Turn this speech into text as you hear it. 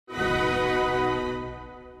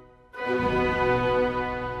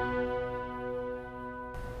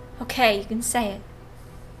Okay, you can say it.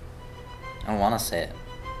 I don't want to say it.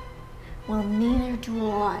 Well, neither do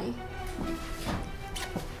I.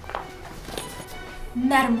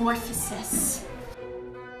 Metamorphosis.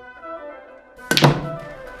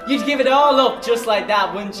 You'd give it all up just like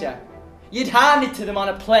that, wouldn't you? You'd hand it to them on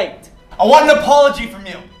a plate. I want an apology from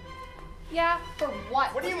you. Yeah, for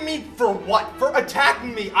what? What do you mean for what? For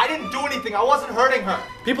attacking me. I didn't do anything. I wasn't hurting her.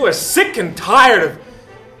 People are sick and tired of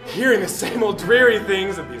hearing the same old dreary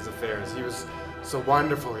things at these affairs. He was so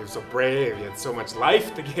wonderful, he was so brave, he had so much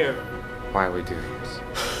life to give. Why are we doing this?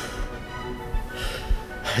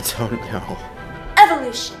 I don't know.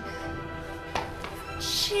 Evolution.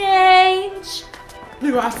 Change.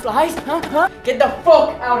 Blue ass flies, huh? Get the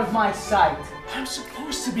fuck out of my sight. I'm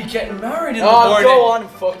supposed to be getting married in the Oh, morning. go on and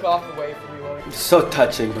fuck off away from me, Warwick. So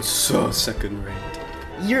touching, but so second-rate.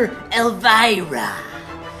 You're Elvira,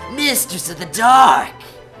 Mistress of the Dark.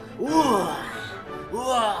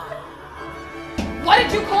 What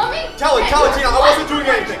did you call me? Tell it, Tina, I wasn't doing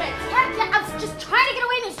anything. I was just trying to get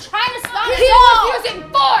away and he's trying to stop me. He was using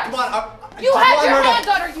force! Come on, You had your hands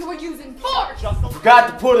on her, you were using force! Forgot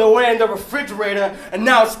to put it away in the refrigerator, and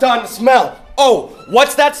now it's starting to smell. Oh,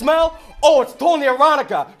 what's that smell? Oh, it's Tony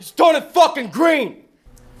Aronica. He's turning fucking green.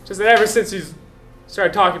 Just that ever since you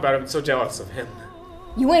started talking about it, I've been so jealous of him.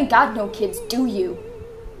 You ain't got no kids, do you?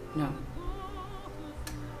 No.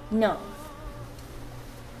 No.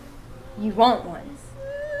 You want one.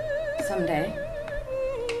 Someday.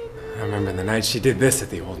 I remember the night she did this at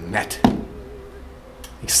the old Met.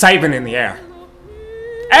 Excitement in the air.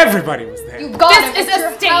 Everybody was there. This is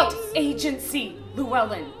a state agency,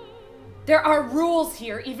 Llewellyn. There are rules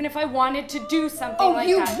here, even if I wanted to do something like that.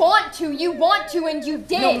 You want to, and you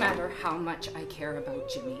did! No matter how much I care about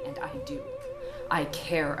Jimmy, and I do. I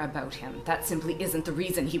care about him. That simply isn't the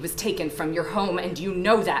reason he was taken from your home, and you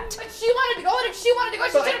know that. But she wanted to go, and if she wanted to go,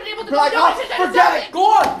 she should have been able to But go. I can't forget it! Go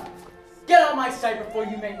on! Get out of my sight before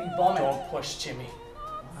you make me vomit. Don't push, Jimmy.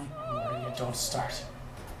 Maria, don't start.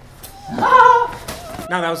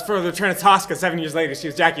 Now that was further Trenatosca. 7 years later, she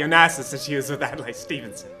was Jackie Onassis, and she was with Adlai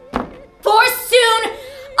Stevenson. For soon,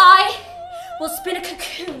 I will spin a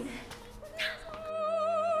cocoon